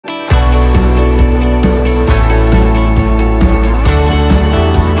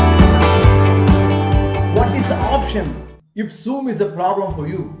Zoom is a problem for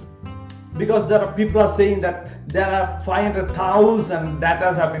you, because there are people are saying that there are 500,000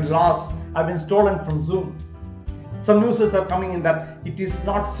 data have been lost, have been stolen from Zoom. Some news are coming in that it is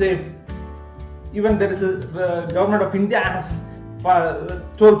not safe. Even there is the government of India has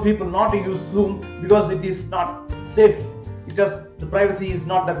told people not to use Zoom because it is not safe. The privacy is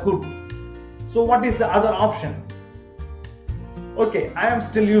not that good. So what is the other option? Okay, I am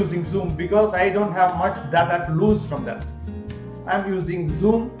still using Zoom because I don't have much data to lose from that. I am using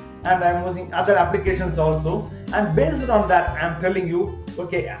Zoom and I am using other applications also, and based on that I am telling you,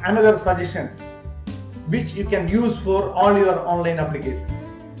 okay, another suggestions which you can use for all your online applications.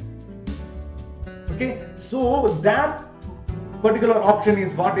 Okay, so that particular option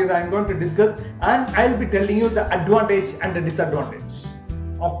is what is I am going to discuss, and I will be telling you the advantage and the disadvantage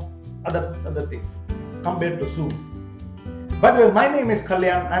of other things compared to Zoom. By the way, my name is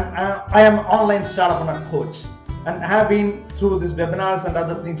Kalyan and I am online startup owner coach, and I have been through these webinars and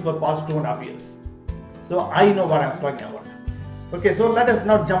other things for past 2.5 years. So I know what I am talking about. Okay, so let us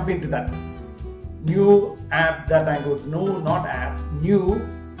now jump into that new app that I go to, new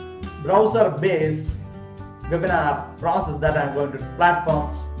browser based webinar process that I'm going to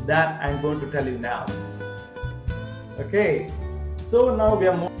platform that I'm going to tell you now. Okay, so now we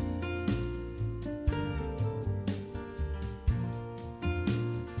are moving.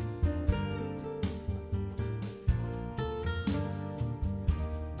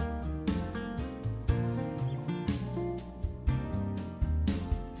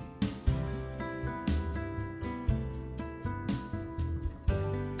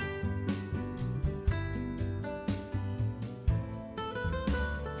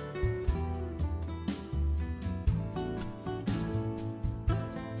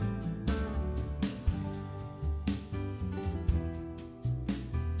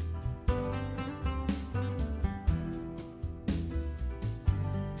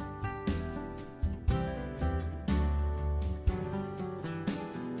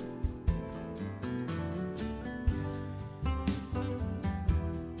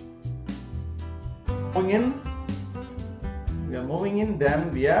 Moving in,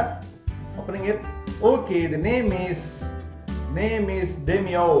 then we are opening it. Okay, the name is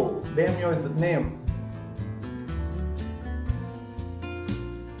Demio. Demio is the name.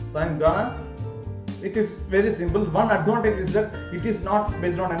 So it is very simple. One advantage is that it is not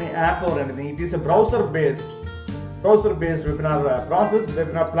based on any app or anything. It is a browser based webinar process,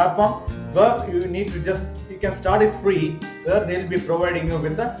 webinar platform, where you can start it free, where they will be providing you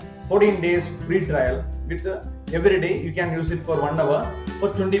with the 14 days free trial with every day you can use it for 1 hour for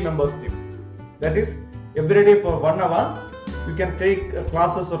 20 members team. That is, every day for 1 hour you can take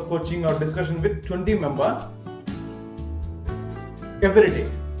classes or coaching or discussion with 20 members every day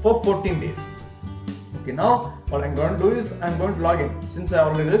for 14 days. Okay, now what I'm going to do is I'm going to log in. Since I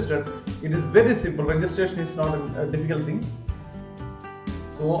already registered, it is very simple. Registration is not a difficult thing.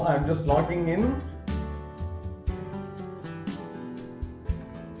 So I'm just logging in.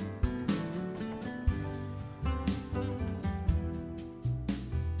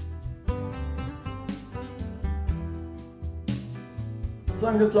 So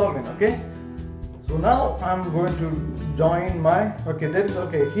I'm just logged in. Okay, so now I'm going to join my,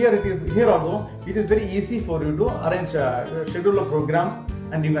 here it is. Here also it is very easy for you to arrange schedule programs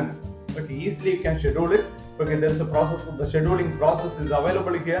and events. Okay, easily you can schedule it. Okay, there is a process. The scheduling process is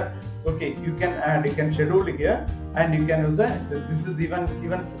available here. Okay, you can schedule it here, and you can use this is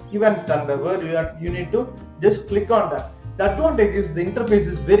event standard, where you need to just click on that. The advantage is the interface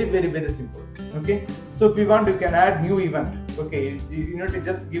is very simple. Okay, so if you want, you can add new event. Okay, you need to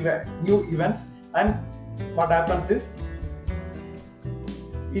just give a new event, and what happens is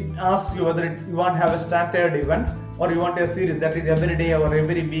it asks you whether you want to have a standard event or you want a series, that is every day or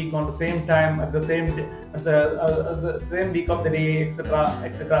every week on the same time at the same day, as the same week of the day,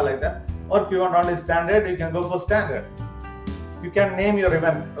 etc., like that. Or if you want only standard, you can go for standard. You can name your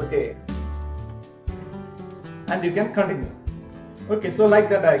event. Okay, and you can continue. Okay, so like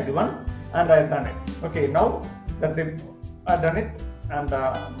that I have given and I have done it. Okay, now that I've done it, and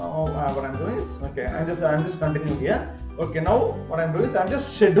now what I'm doing is, okay, I'm just continuing here. Okay, now what I'm doing is I'm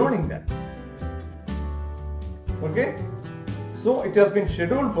just scheduling that. Okay, so it has been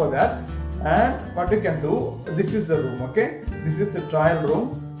scheduled for that, and what you can do, this is the room. Okay, this is the trial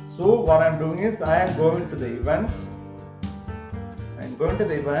room. So what I'm doing is I am going to the events.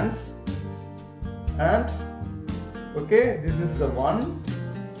 And okay, this is the one.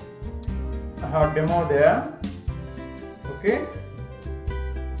 I have demo there. Okay,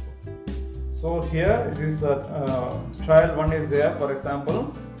 so here this trial one is there. For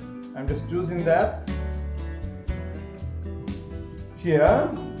example, I'm just choosing that. here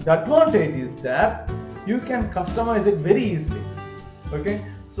the advantage is that you can customize it very easily. Okay,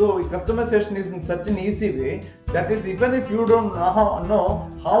 so customization is in such an easy way that even if you don't know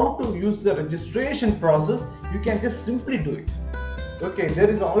how to use the registration process, you can just simply do it. Okay, there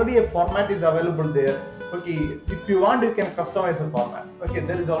is already a format is available there. Okay, if you want, you can customize a format. Okay,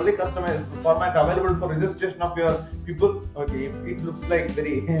 there is already customized format available for registration of your people. Okay, it looks like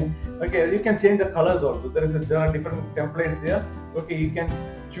very okay. You can change the colors also. There are different templates here. Okay, you can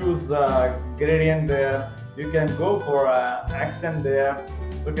choose gradient there. You can go for accent there.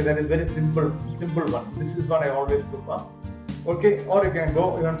 Okay, that is very simple one. This is what I always prefer. Okay, or you can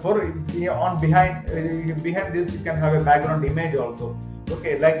go even for on behind this you can have a background image also.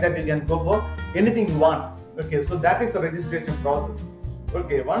 Okay, like that you can go for anything you want. Okay, so that is the registration process.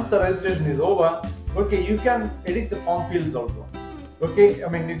 Okay, once the registration is over, okay, you can edit the form fields also. Okay, I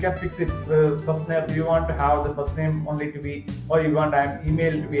mean you can fix it. First name, you want to have the first name only to be, or you want an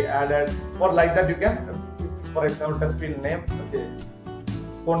email to be added, or like that you can, for example, test field name. Okay,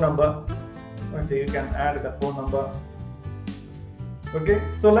 phone number. Okay, you can add the phone number. Okay,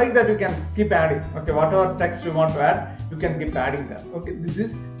 so like that you can keep adding. Okay, whatever text you want to add, you can keep adding that. Okay, this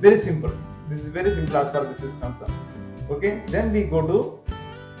is very simple. This is very simple as far as this is concerned. Okay, then we go to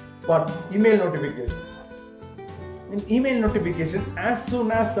what? Email notifications. In email notification, as soon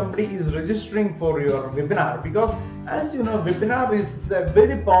as somebody is registering for your webinar, because as you know, webinar is a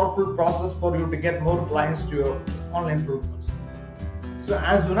very powerful process for you to get more clients to your online programs. So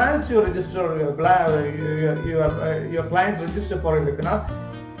as soon as you register your clients register for a webinar,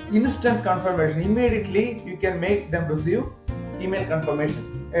 instant confirmation, immediately you can make them receive email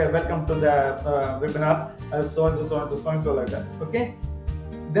confirmation. Hey, welcome to the webinar, so and so like that. Okay.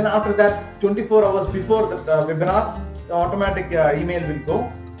 Then after that, 24 hours before the webinar, the automatic email will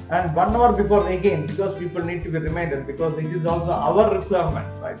go, and 1 hour before again, because people need to be reminded, because it is also our requirement,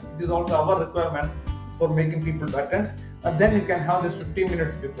 right? It is also our requirement for making people attend. And then you can have this 15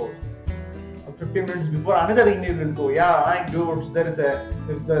 minutes before. 15 minutes before another email will go. Yeah, hi dudes, there is the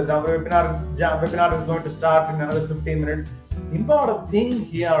webinar is going to start in another 15 minutes. Important thing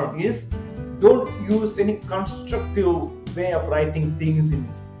here is don't use any constructive way of writing things in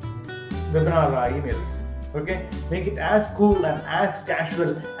webinar emails. Okay, make it as cool and as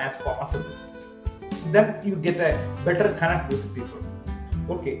casual as possible. Then you get a better connect with people.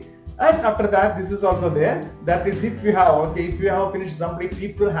 Okay. And after that, this is also there. That is, if you have finished somebody,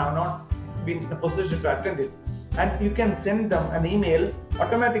 people have not been in a position to attend it, and you can send them an email.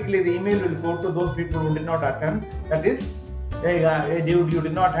 Automatically, the email will go to those people who did not attend. That is, hey dude, you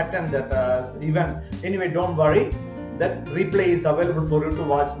did not attend that event. Anyway, don't worry. That replay is available for you to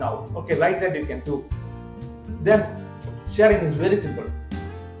watch now. Okay, like that you can do. Then sharing is very simple.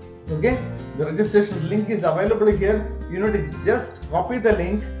 Okay, the registration link is available here. You need to just copy the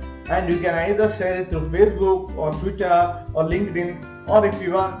link, and you can either share it through Facebook or Twitter or LinkedIn, or if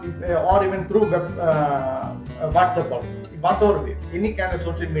you want, or even through WhatsApp or whatever way, any kind of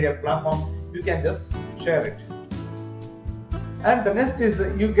social media platform, you can just share it. And the next is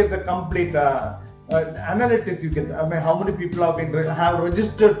you get the complete analytics. You get, how many people have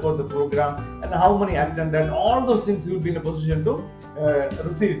registered for the program and how many attended. All those things you will be in a position to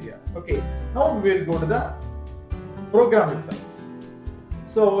receive here. Okay, now we will go to the program itself.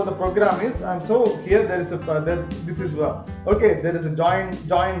 So the program is, and so here there is a okay, there is a join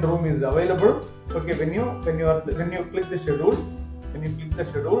room is available. Okay, when you click the schedule,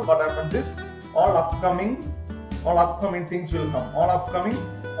 what happens is all upcoming things will come, all upcoming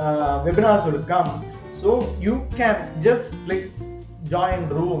webinars will come. So you can just click join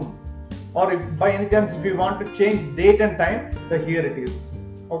room, or if by any chance if you want to change date and time, then here it is.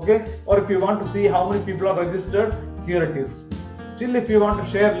 Okay, or if you want to see how many people are registered, here it is. Still, if you want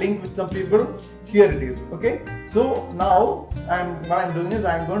to share link with some people, here it is. Okay, so now what I'm doing is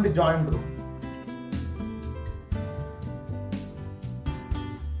I'm going to join room.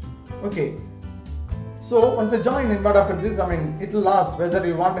 Okay, so once I join in, what happens is, it will ask whether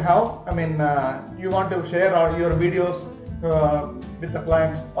you want to have, you want to share all your videos with the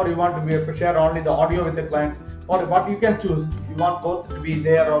client, or you want to share only the audio with the client, or what you can choose. You want both to be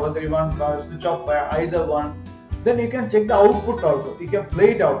there, or whether you want to switch off either one. Then you can check the output also. You can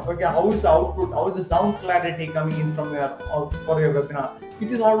play it out. Okay, how is the output? How is the sound clarity coming in from for your webinar?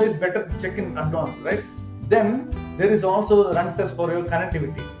 It is always better to check in advance, right? Then there is also the run test for your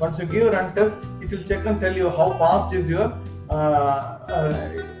connectivity. Once you give a run test, it will check and tell you how fast is your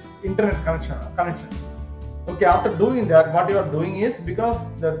internet connection. Okay, after doing that, what you are doing is, because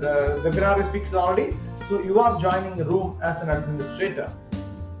the webinar is fixed already, so you are joining the room as an administrator.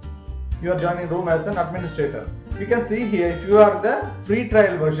 You are joining room as an administrator. you can see here, if you are the free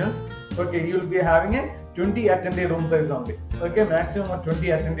trial versions, okay, you will be having a 20 attendee room size only. Okay, maximum of 20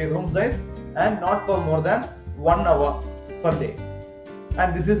 attendee room size and not for more than 1 hour per day.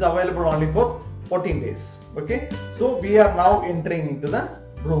 And this is available only for 14 days. Okay, so we are now entering into the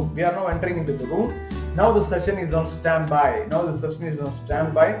room. Now the session is on standby.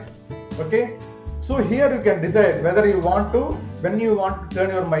 Okay, so here you can decide whether you want to, when you want to turn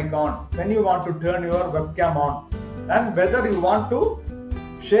your mic on, when you want to turn your webcam on, and whether you want to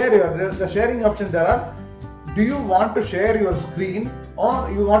share the sharing option there are. Do you want to share your screen,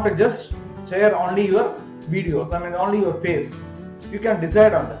 or you want to just share only your videos, only your face? You can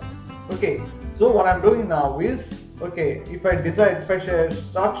decide on that. Okay, so what I'm doing now is, okay, if I decide to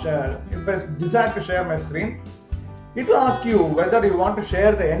share my screen, it will ask you whether you want to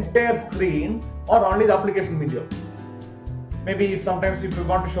share the entire screen or only the application video. Maybe sometimes if you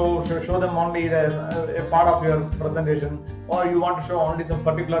want to show them only a part of your presentation, or you want to show only some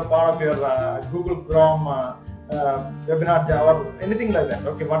particular part of your Google Chrome webinar or anything like that,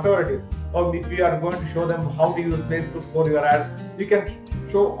 okay, whatever it is. Or if you are going to show them how to use Facebook for your ad, you can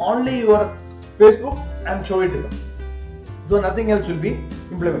show only your Facebook and show it to them. So nothing else will be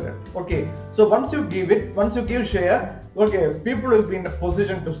implemented. Okay, so once you give share, okay, people will be in a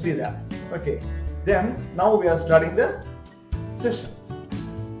position to see that. Okay, then now we are starting the session.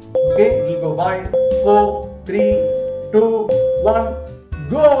 Okay, it will go 5, 4, 3, 2, 1,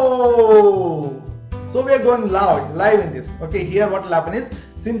 go. So we are going live in this. Okay, here what will happen is,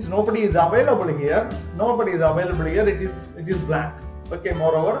 since nobody is available here, it is blank. Okay,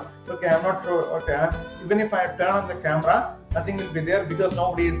 moreover, okay, I'm not sure. Okay, even if I turn on the camera, nothing will be there because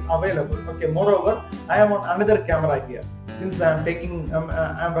nobody is available. Okay, moreover, I am on another camera here. Since I'm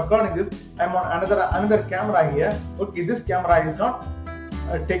recording this, I'm on another camera here. Okay, this camera is not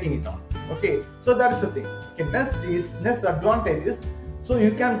taking it on. Okay, so that is the thing. Okay, next advantage is, so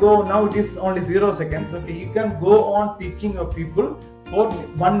you can go, now it is only 0 seconds. Okay, you can go on teaching your people for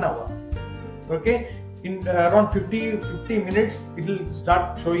 1 hour. Okay, in around 50 minutes it will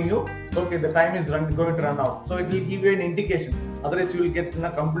start showing you, okay, the time is going to run out. So it will give you an indication. Otherwise you will get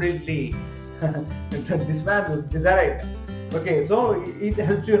completely this man will decide. Okay, so it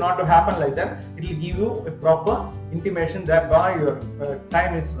helps you not to happen like that. It will give you a proper intimation that why your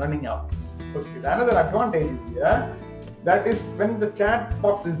time is running out. Okay, another advantage is here, that is when the chat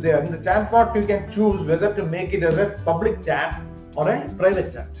box is there. In the chat box you can choose whether to make it as a public chat or a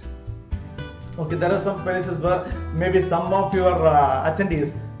private chat. Okay, there are some places where maybe some of your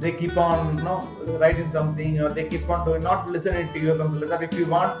attendees, they keep on writing something, or they keep on not listening to you or something like that. If you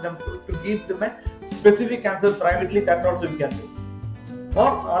want them to give them a specific answer privately, that also you can do. Or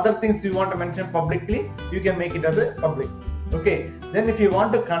other things you want to mention publicly, you can make it as a public. Okay, then if you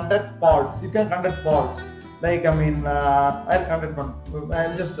want to conduct polls, you can conduct polls. Like I'll conduct one.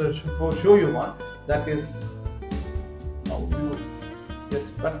 I'll just show you one. That is how you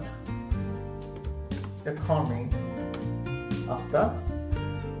expect economy after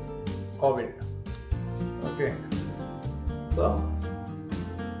COVID. Okay, so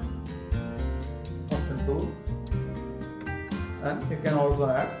option 2, and you can also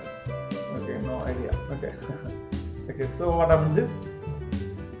add. Okay, no idea. Okay. Okay, so what happens is,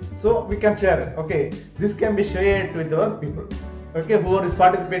 so we can share it. Okay, this can be shared with our people. Okay, who are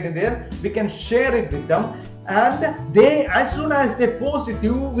participating there, we can share it with them, and they, as soon as they post it,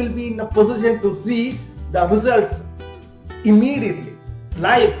 you will be in a position to see the results immediately,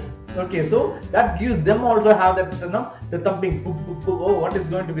 live. Okay, so that gives them also have that the thumping. Oh, what is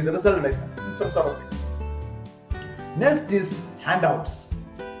going to be the result like that? Some sort of thing. Next is handouts.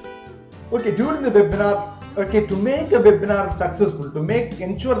 Okay, during the webinar. Okay, to make a webinar successful, to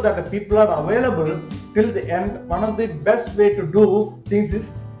ensure that the people are available till the end, one of the best way to do things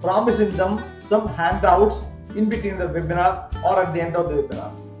is promising them some handouts in between the webinar or at the end of the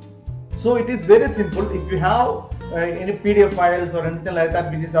webinar. So it is very simple. If you have any PDF files or anything like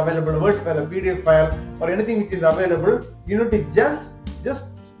that which is available, Word file, a PDF file, or anything which is available, you need to just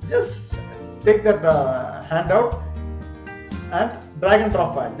take that handout and drag and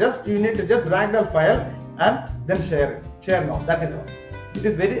drop file. You need to just drag the file and then share it. Share now. That is all. It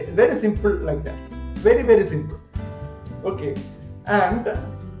is very simple like that. Very simple. Okay. And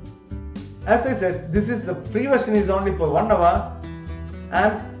as I said, this is the free version is only for 1 hour,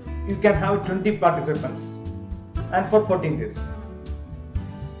 and you can have 20 participants, and for 14 days.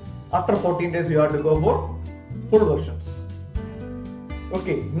 After 14 days, you have to go for full versions.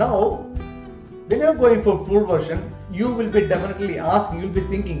 Okay. Now, when you are going for full version, you will be definitely asking, you will be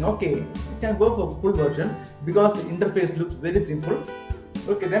thinking, okay, you can go for full version because the interface looks very simple.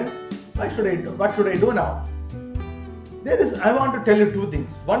 Okay, then what should I do now? I want to tell you two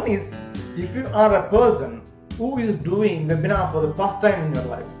things. One is, if you are a person who is doing webinar for the first time in your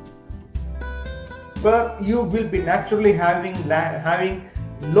life, where you will be naturally having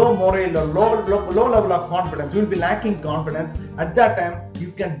low morale or low level of confidence, you will be lacking confidence. At that time,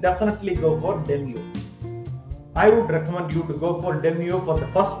 you can definitely go for Demio. I would recommend you to go for Demio for the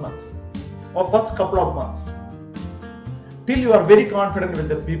first month or first couple of months, till you are very confident with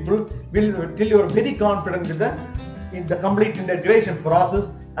the people, till you are very confident with the complete integration process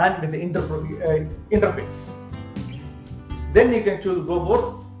and with the interface. Then you can go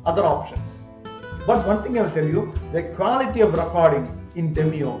for other options. But one thing I will tell you, the quality of recording in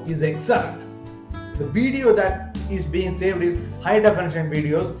Demio is excellent. The video that is being saved is high definition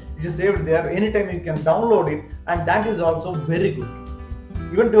videos, which is saved there. Anytime you can download it, and that is also very good.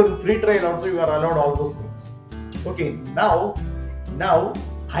 Even during free trial also you are allowed all those things. Okay, now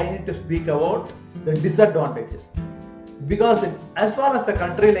I need to speak about the disadvantages. Because as far as a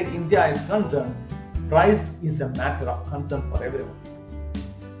country like India is concerned, price is a matter of concern for everyone.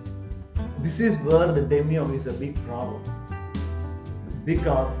 This is where the Demio is a big problem.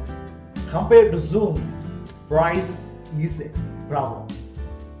 Because compared to Zoom, price is a problem.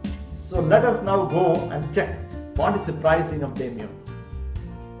 So let us now go and check what is the pricing of Demio.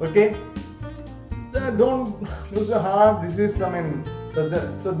 Okay, don't lose your heart. This is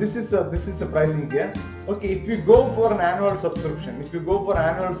this is the pricing here. Okay, if you go for an annual subscription,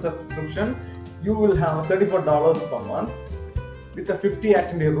 you will have $34 per month with a 50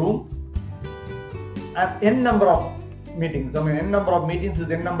 attendee room and n number of meetings. N number of meetings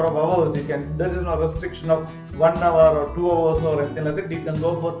with n number of hours. There is no restriction of 1 hour or 2 hours or anything like that. You can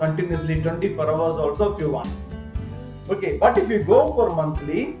go for continuously 24 hours also if you want. Okay, but if you go for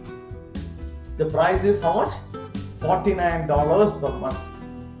monthly, the price is how much? $49 per month.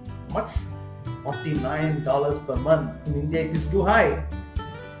 How much? $49 per month. In India it is too high.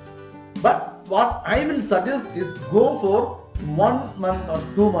 But what I will suggest is go for 1 month or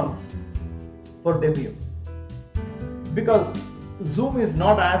 2 months for Demio. Because Zoom is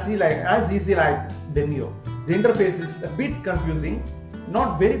not as easy like Demio. The interface is a bit confusing.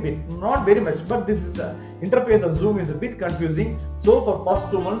 Not very much, but this is the interface of Zoom is a bit confusing. So for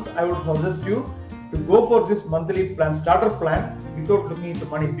first 2 months, I would suggest you to go for this monthly plan, starter plan, without looking into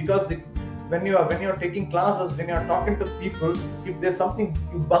money. Because when you are taking classes, when you are talking to people, if there's something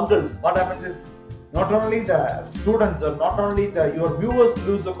you bungles, what happens is not only the students or not only your viewers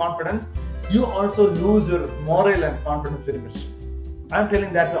lose the confidence, you also lose your morale and confidence very much. I'm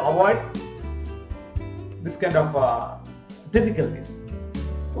telling that to avoid this kind of difficulties.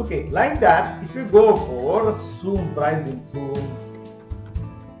 Okay, like that, if you go for Zoom pricing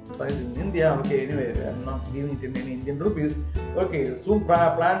in India, okay, anyway, I'm not giving it in any Indian rupees. Okay, Zoom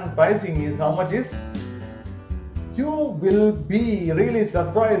plan pricing is how much is? You will be really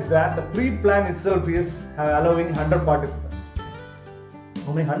surprised that the free plan itself is allowing 100 participants.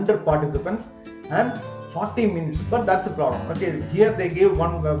 Only 100 participants and 40 minutes, but that's a problem. Okay, here they give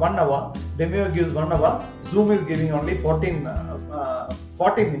 1 hour, Demio gives 1 hour, Zoom is giving only 40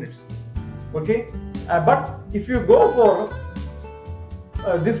 minutes. Okay, but if you go for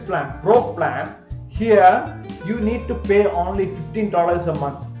this plan, Pro plan, here you need to pay only $15 a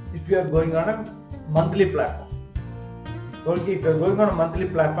month if you are going on a monthly platform. Okay, if you are going on a monthly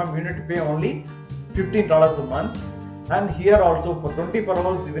platform, you need to pay only $15 a month. And here also for 24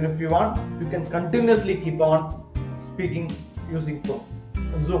 hours, even if you want, you can continuously keep on speaking using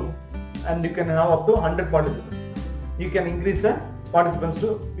Zoom, and you can have up to 100 participants. You can increase the participants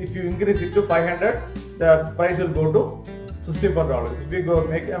to, if you increase it to 500, the price will go to $64. If you go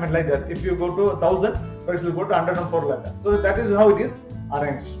like that, if you go to 1000, price will go to 104 like that. So that is how it is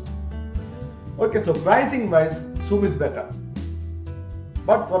arranged. Okay, so pricing wise, Zoom is better.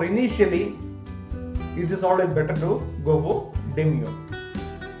 But for initially, it is always better to go for Demio.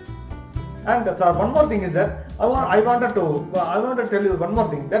 And one more thing is that I want to tell you one more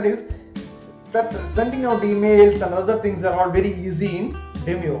thing, that is that sending out emails and other things are all very easy in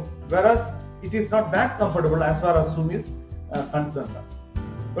Demio, whereas it is not that comfortable as far as Zoom is concerned.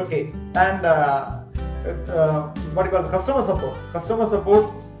 Okay, and what you call customer support. Customer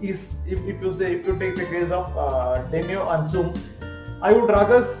support is, if you take the case of Demio and Zoom, I would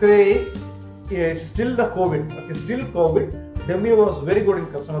rather say still the COVID. Okay, still COVID, Demio was very good in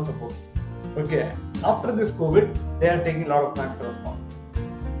customer support. Okay, after this COVID, they are taking a lot of time to respond.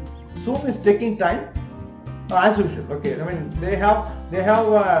 Zoom is taking time as usual. Okay, they have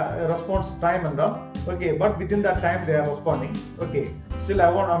a response time and all. Okay, but within that time they are responding. Okay, still I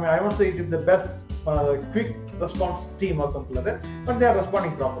won't say it is the best quick response team or something like that, but they are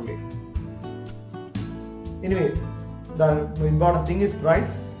responding properly. Anyway, the important thing is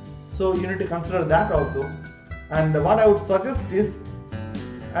price. So you need to consider that also. And what I would suggest is,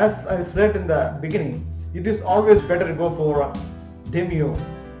 as I said in the beginning, it is always better to go for a Demio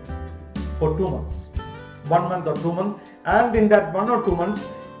for 2 months, 1 month or 2 months, and in that 1 or 2 months,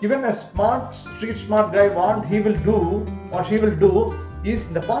 even a street smart guy, what he will do or she will do is,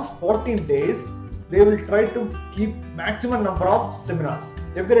 in the first 14 days they will try to keep maximum number of seminars,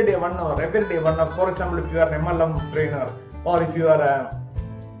 every day 1 hour, every day 1 hour. For example, if you are an MLM trainer, or if you are a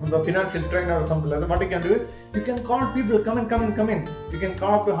financial trainer or something like that, what you can do is, you can call people, come in. You can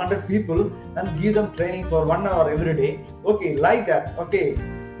call up to 100 people and give them training for 1 hour every day. Okay, like that. Okay,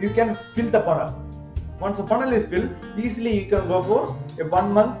 you can fill the funnel. Once the funnel is filled, easily you can go for a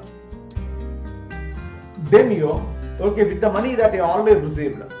 1 month Demio, okay, with the money that you already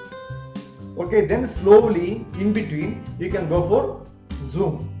received. Okay, then slowly in between you can go for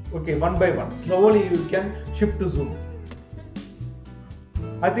Zoom. Okay, one by one, slowly you can shift to Zoom.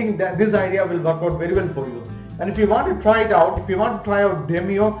 I think that this idea will work out very well for you. And if you want to try it out, if you want to try out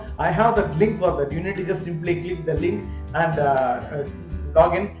Demio, I have that link for that. You need to just simply click the link and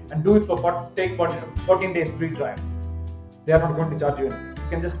log in and do it for 14 days free trial. They are not going to charge you anything. You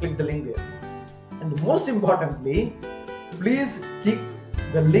can just click the link there. And most importantly, please click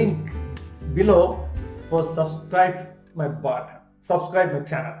the link below for subscribe my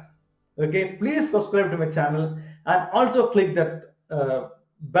channel. Okay, please subscribe to my channel and also click that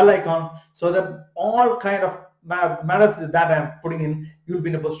bell icon, so that all kind of matters that I am putting in, you will be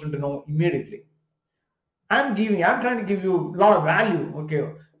in a position to know immediately. I'm trying to give you a lot of value, okay,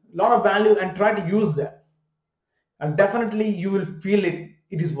 a lot of value, and try to use that, and definitely you will feel it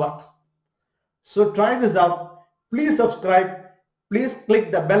is worth. So try this out. Please subscribe, please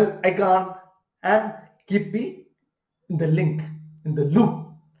click the bell icon, and keep me in the link, in the loop.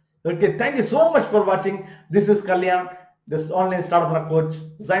 Okay, thank you so much for watching. This is Kalyan, this online startup coach,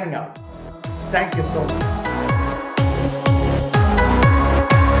 signing out. Thank you so much.